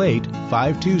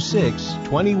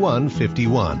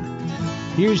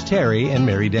 888-526-2151. Here's Terry and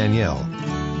Mary Danielle.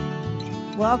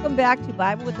 Welcome back to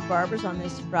Bible with the Barbers on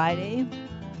this Friday,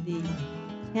 the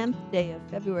 10th day of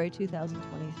February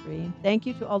 2023. Thank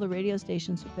you to all the radio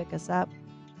stations who pick us up.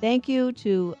 Thank you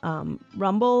to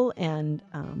Rumble and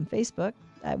Facebook.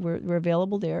 We're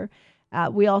available there.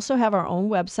 We also have our own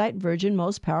website,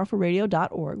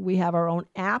 virginmostpowerfulradio.org. We have our own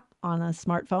app on a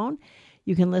smartphone.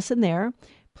 You can listen there.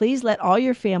 Please let all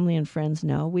your family and friends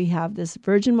know we have this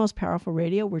Virgin Most Powerful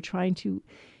Radio. We're trying to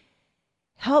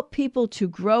help people to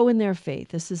grow in their faith.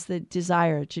 This is the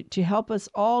desire to help us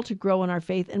all to grow in our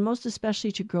faith, and most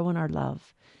especially to grow in our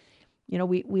love.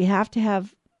 We have to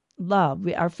have love.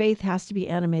 Our faith has to be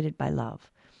animated by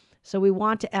love. So we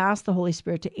want to ask the Holy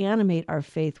Spirit to animate our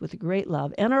faith with great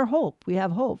love and our hope. We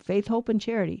have hope, faith, hope, and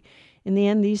charity. In the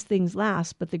end, these things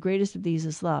last, but the greatest of these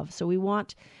is love. So we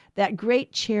want that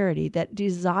great charity that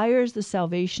desires the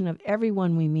salvation of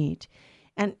everyone we meet.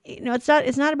 And it's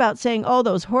not about saying, oh,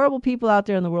 those horrible people out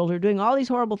there in the world who are doing all these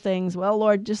horrible things, well,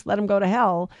 Lord, just let them go to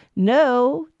hell.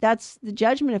 No, that's the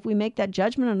judgment. If we make that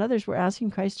judgment on others, we're asking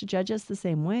Christ to judge us the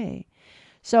same way.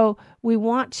 So we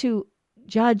want to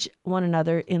judge one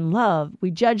another in love.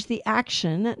 We judge the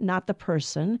action, not the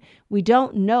person. We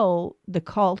don't know the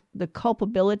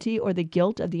culpability or the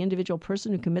guilt of the individual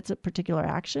person who commits a particular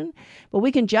action, but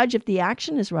we can judge if the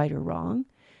action is right or wrong.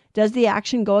 Does the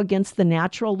action go against the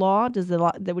natural law? Does the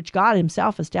law which God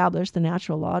himself established, the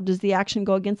natural law? Does the action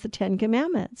go against the 10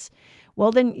 Commandments?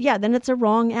 Well, then it's a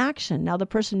wrong action. Now, the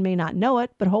person may not know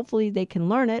it, but hopefully they can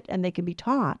learn it and they can be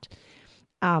taught.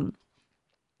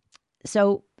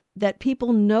 So that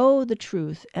people know the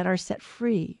truth and are set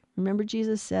free. Remember,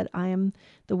 Jesus said, I am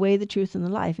the way, the truth, and the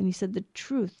life. And he said, the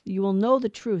truth, you will know the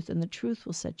truth, and the truth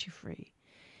will set you free.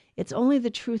 It's only the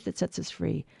truth that sets us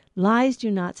free. Lies do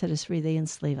not set us free. They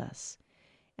enslave us.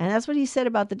 And that's what he said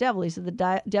about the devil. He said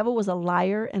the devil was a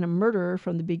liar and a murderer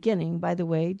from the beginning. By the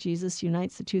way, Jesus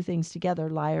unites the two things together,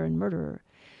 liar and murderer.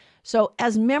 So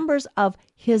as members of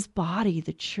his body,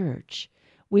 the church,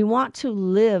 We want to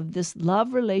live this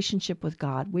love relationship with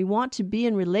God. We want to be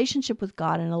in relationship with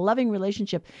God, in a loving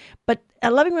relationship, but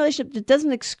a loving relationship that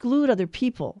doesn't exclude other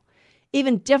people,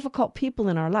 even difficult people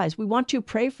in our lives. We want to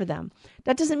pray for them.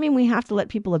 That doesn't mean we have to let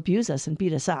people abuse us and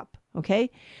beat us up, okay?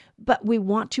 But we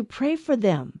want to pray for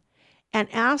them and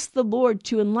ask the Lord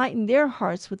to enlighten their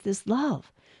hearts with this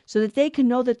love so that they can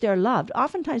know that they're loved.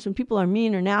 Oftentimes when people are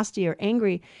mean or nasty or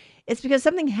angry, it's because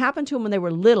something happened to them when they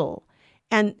were little.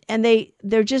 And they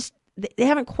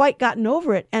haven't quite gotten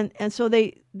over it. And so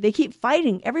they keep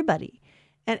fighting everybody.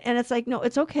 And it's like, no,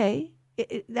 it's okay.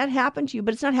 That happened to you,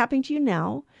 but it's not happening to you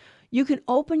now. You can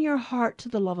open your heart to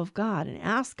the love of God and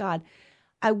ask God,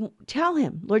 tell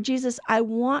him, Lord Jesus, I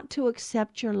want to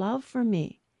accept your love for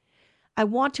me. I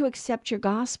want to accept your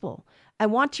gospel. I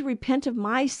want to repent of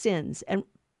my sins. And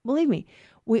believe me,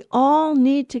 we all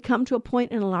need to come to a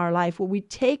point in our life where we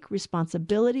take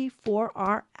responsibility for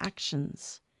our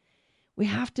actions. We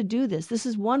have to do this. This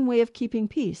is one way of keeping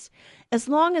peace. As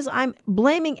long as I'm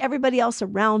blaming everybody else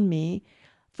around me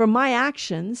for my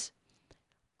actions,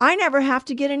 I never have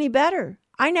to get any better.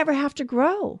 I never have to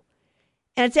grow.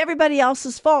 And it's everybody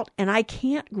else's fault, and I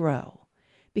can't grow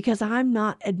because I'm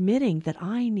not admitting that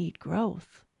I need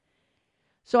growth.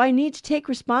 So I need to take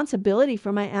responsibility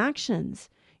for my actions.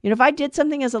 If I did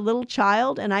something as a little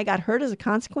child and I got hurt as a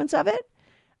consequence of it,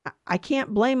 I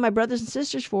can't blame my brothers and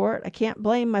sisters for it. I can't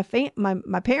blame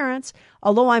my parents,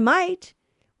 although I might.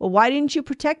 Well, why didn't you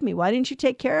protect me? Why didn't you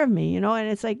take care of me? And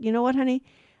it's like, you know what, honey?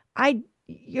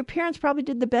 Your parents probably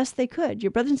did the best they could.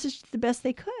 Your brothers and sisters did the best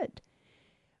they could.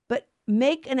 But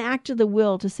make an act of the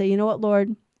will to say, you know what,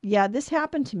 Lord? Yeah, this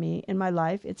happened to me in my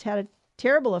life. It's had a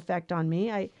terrible effect on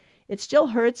me. It still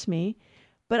hurts me.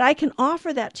 But I can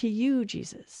offer that to you,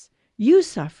 Jesus. You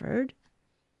suffered.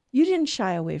 You didn't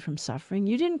shy away from suffering.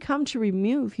 You didn't come to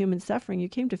remove human suffering. You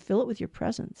came to fill it with your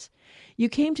presence. You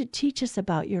came to teach us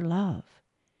about your love.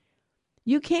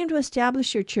 You came to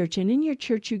establish your church, and in your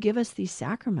church you give us these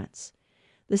sacraments,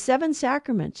 the 7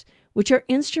 sacraments, which are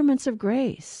instruments of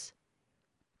grace.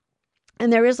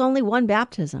 And there is only one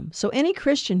baptism. So any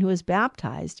Christian who is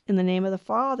baptized in the name of the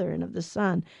Father and of the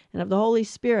Son and of the Holy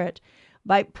Spirit,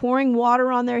 by pouring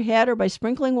water on their head or by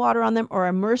sprinkling water on them or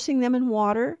immersing them in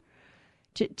water,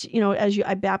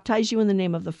 I baptize you in the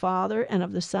name of the Father and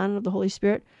of the Son and of the Holy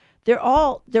Spirit. We're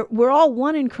all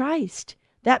one in Christ.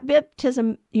 That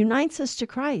baptism unites us to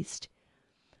Christ.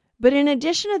 But in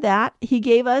addition to that, he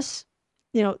gave us,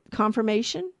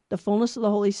 confirmation, the fullness of the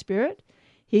Holy Spirit.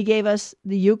 He gave us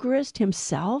the Eucharist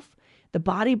himself, the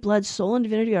body, blood, soul, and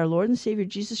divinity of our Lord and Savior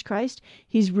Jesus Christ.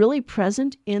 He's really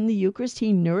present in the Eucharist.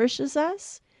 He nourishes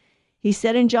us. He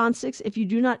said in John 6, if you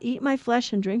do not eat my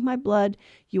flesh and drink my blood,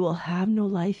 you will have no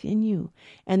life in you.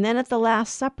 And then at the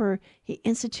Last Supper, he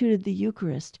instituted the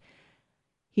Eucharist.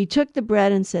 He took the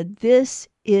bread and said, this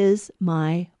is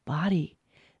my body.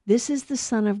 This is the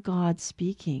Son of God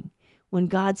speaking. When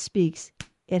God speaks,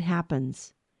 it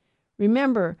happens.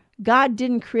 Remember, God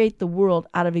didn't create the world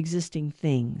out of existing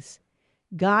things.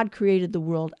 God created the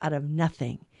world out of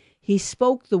nothing. He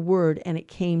spoke the word and it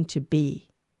came to be.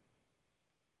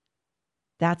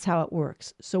 That's how it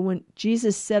works. So when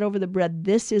Jesus said over the bread,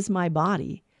 this is my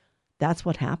body, that's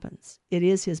what happens. It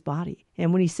is his body.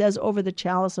 And when he says over the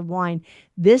chalice of wine,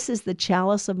 this is the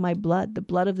chalice of my blood, the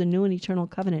blood of the new and eternal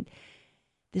covenant,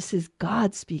 this is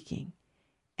God speaking.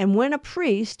 And when a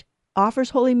priest offers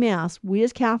Holy Mass, we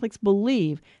as Catholics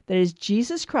believe that it is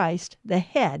Jesus Christ, the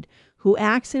head, who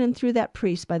acts in and through that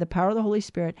priest by the power of the Holy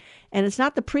Spirit. And it's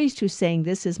not the priest who's saying,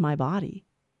 this is my body.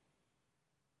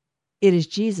 It is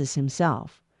Jesus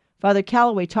himself. Father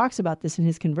Calloway talks about this in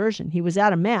his conversion. He was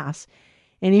at a Mass,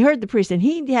 and he heard the priest, and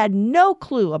he had no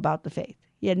clue about the faith.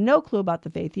 He had no clue about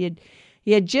the faith. He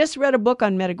had just read a book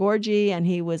on Medjugorje, and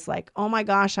he was like, oh my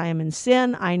gosh, I am in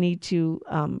sin. I need to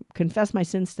confess my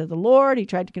sins to the Lord. He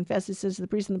tried to confess his sins to the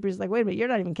priest, and the priest was like, wait a minute, you're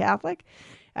not even Catholic.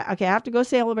 Okay, I have to go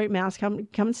celebrate Mass. Come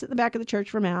and sit in the back of the church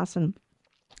for Mass. And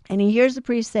he hears the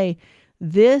priest say,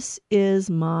 this is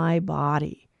my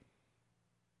body.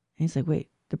 And he's like, wait,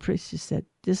 the priest just said,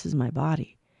 this is my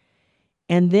body.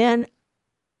 And then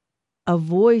a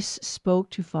voice spoke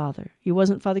to Father. He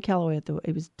wasn't Father Calloway,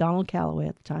 it was Donald Calloway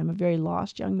at the time, a very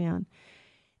lost young man.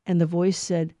 And the voice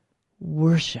said,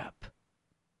 worship.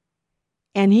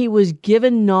 And he was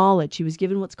given knowledge. He was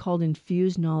given what's called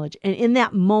infused knowledge. And in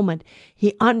that moment,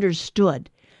 he understood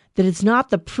that it's not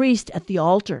the priest at the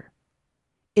altar.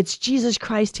 It's Jesus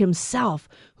Christ himself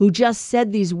who just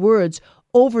said these words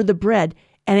over the bread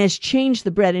and has changed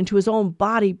the bread into his own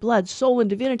body, blood, soul, and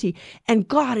divinity. And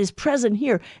God is present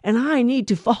here, and I need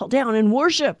to fall down and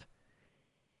worship.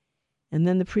 And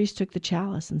then the priest took the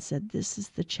chalice and said, "This is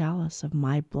the chalice of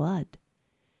my blood,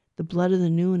 the blood of the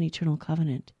new and eternal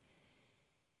covenant."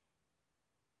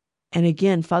 And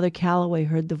again, Father Calloway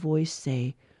heard the voice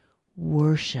say,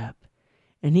 "Worship."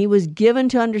 And he was given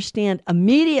to understand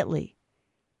immediately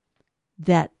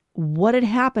that what had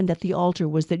happened at the altar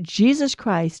was that Jesus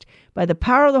Christ, by the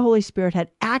power of the Holy Spirit,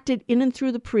 had acted in and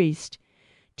through the priest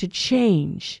to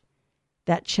change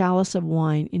that chalice of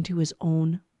wine into his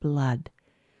own blood.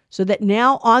 So that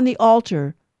now on the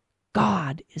altar,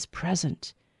 God is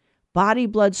present. Body,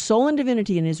 blood, soul, and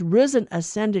divinity in his risen,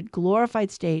 ascended,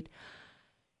 glorified state.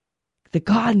 The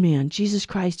God-man, Jesus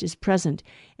Christ, is present.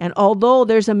 And although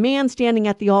there's a man standing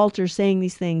at the altar saying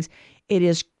these things, it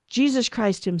is Jesus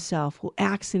Christ himself who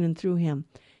acts in and through him.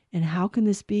 And how can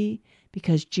this be?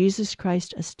 Because Jesus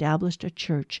Christ established a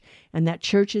church, and that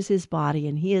church is his body,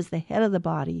 and he is the head of the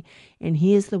body, and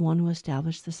he is the one who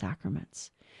established the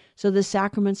sacraments. So the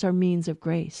sacraments are means of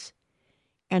grace.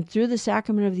 And through the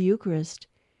sacrament of the Eucharist,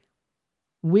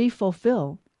 we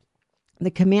fulfill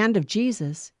the command of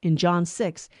Jesus in John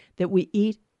 6 that we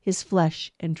eat his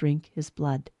flesh and drink his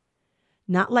blood.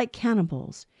 Not like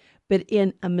cannibals, but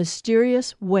in a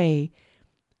mysterious way.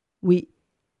 We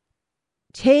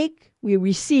receive. We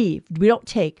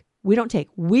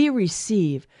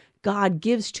receive. God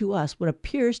gives to us what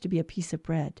appears to be a piece of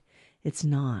bread. It's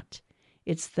not.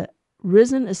 It's the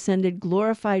risen, ascended,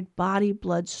 glorified body,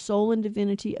 blood, soul, and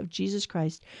divinity of Jesus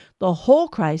Christ, the whole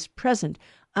Christ present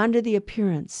under the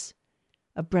appearance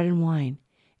of bread and wine.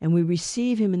 And we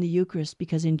receive him in the Eucharist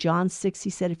because in John 6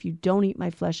 he said, "If you don't eat my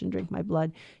flesh and drink my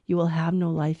blood, you will have no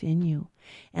life in you."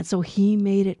 And so he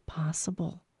made it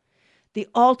possible. The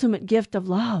ultimate gift of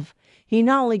love. He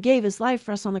not only gave his life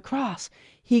for us on the cross,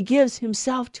 he gives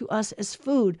himself to us as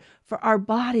food for our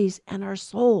bodies and our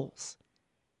souls.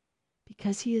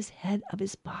 Because he is head of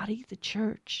his body, the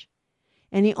church.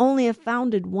 And he only have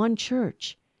founded one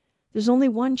church. There's only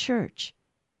one church.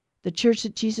 The church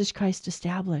that Jesus Christ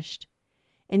established.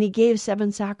 And he gave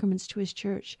 7 sacraments to his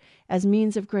church as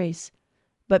means of grace.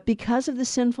 But because of the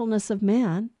sinfulness of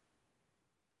man,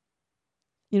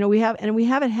 we have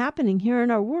it happening here in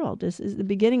our world. This is the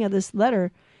beginning of this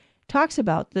letter talks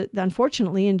about that.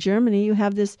 Unfortunately, in Germany, you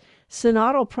have this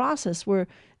synodal process where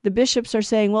the bishops are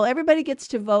saying, well, everybody gets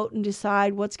to vote and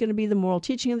decide what's going to be the moral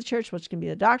teaching of the church, what's going to be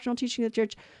the doctrinal teaching of the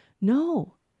church.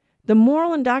 No, the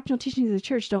moral and doctrinal teachings of the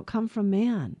church don't come from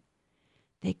man.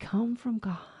 They come from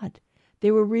God.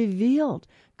 They were revealed.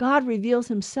 God reveals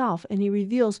himself, and he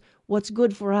reveals what's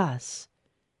good for us.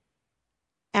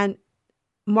 And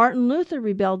Martin Luther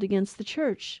rebelled against the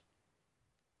church.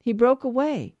 He broke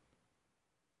away.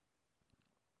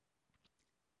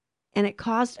 And it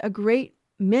caused a great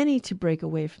many to break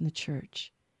away from the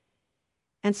church.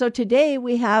 And so today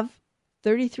we have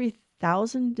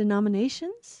 33,000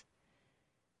 denominations.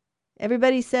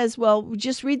 Everybody says, well, we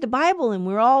just read the Bible and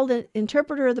we're all the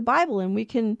interpreter of the Bible and we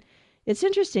can. It's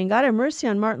interesting. God have mercy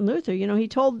on Martin Luther. He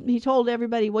told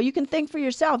everybody, well, you can think for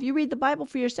yourself. You read the Bible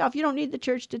for yourself. You don't need the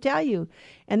church to tell you.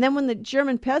 And then when the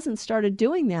German peasants started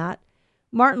doing that,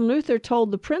 Martin Luther told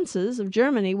the princes of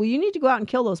Germany, well, you need to go out and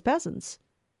kill those peasants.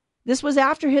 This was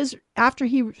after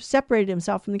he separated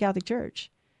himself from the Catholic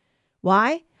Church.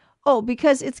 Why? Oh,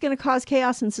 because it's going to cause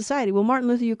chaos in society. Well, Martin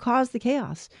Luther, you caused the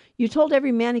chaos. You told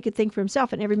every man he could think for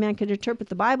himself, and every man could interpret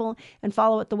the Bible and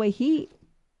follow it the way he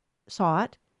saw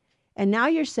it. And now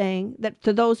you're saying that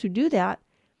to those who do that,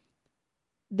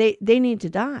 they need to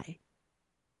die.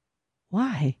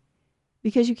 Why?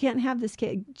 Because you can't have this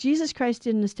chaos. Jesus Christ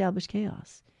didn't establish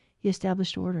chaos. He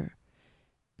established order.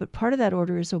 But part of that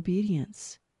order is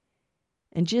obedience.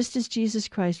 And just as Jesus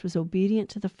Christ was obedient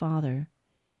to the Father,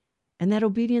 and that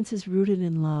obedience is rooted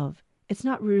in love. It's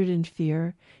not rooted in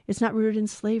fear. It's not rooted in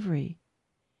slavery.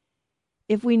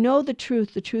 If we know the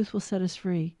truth will set us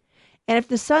free. And if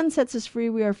the Son sets us free,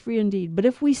 we are free indeed. But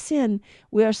if we sin,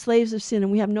 we are slaves of sin,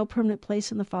 and we have no permanent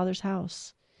place in the Father's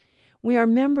house. We are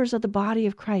members of the body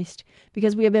of Christ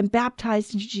because we have been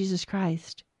baptized into Jesus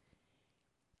Christ.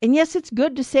 And yes, it's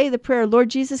good to say the prayer, Lord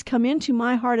Jesus, come into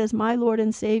my heart as my Lord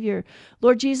and Savior.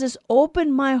 Lord Jesus,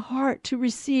 open my heart to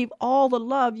receive all the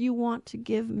love you want to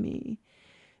give me.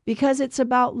 Because it's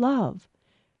about love.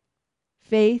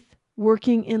 Faith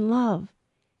working in love.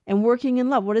 And working in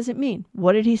love, what does it mean?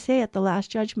 What did he say at the Last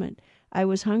Judgment? I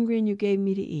was hungry and you gave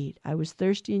me to eat. I was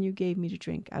thirsty and you gave me to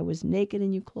drink. I was naked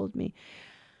and you clothed me.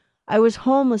 I was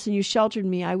homeless and you sheltered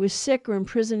me. I was sick or in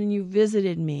prison and you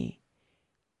visited me.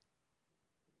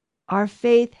 Our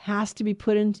faith has to be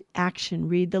put into action.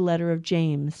 Read the letter of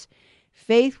James.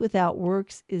 Faith without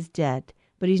works is dead.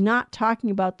 But he's not talking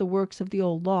about the works of the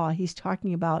old law. He's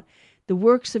talking about the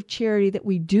works of charity that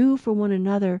we do for one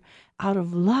another out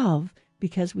of love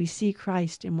because we see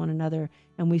Christ in one another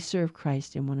and we serve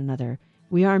Christ in one another.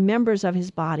 We are members of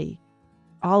his body.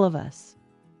 All of us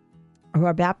who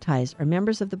are baptized are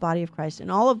members of the body of Christ, and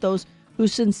all of those who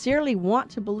sincerely want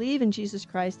to believe in Jesus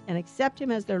Christ and accept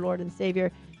him as their Lord and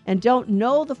Savior and don't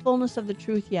know the fullness of the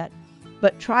truth yet,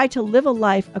 but try to live a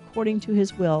life according to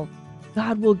his will,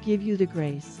 God will give you the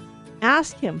grace.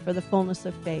 Ask him for the fullness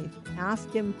of faith.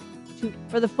 Ask him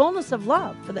for the fullness of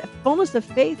love, for the fullness of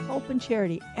faith, hope, and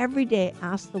charity. Every day,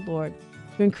 ask the Lord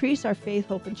to increase our faith,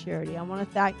 hope, and charity. I want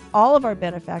to thank all of our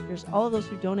benefactors, all of those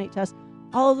who donate to us,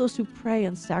 all of those who pray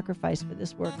and sacrifice for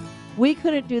this work. We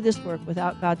couldn't do this work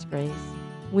without God's grace.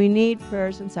 We need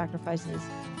prayers and sacrifices,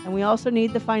 and we also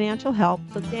need the financial help,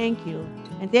 so thank you.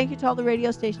 And thank you to all the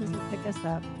radio stations that pick us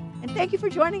up. And thank you for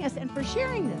joining us and for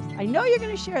sharing this. I know you're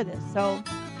going to share this. So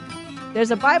there's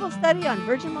a Bible study on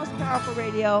Virgin Most Powerful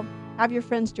Radio. Have your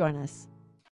friends join us.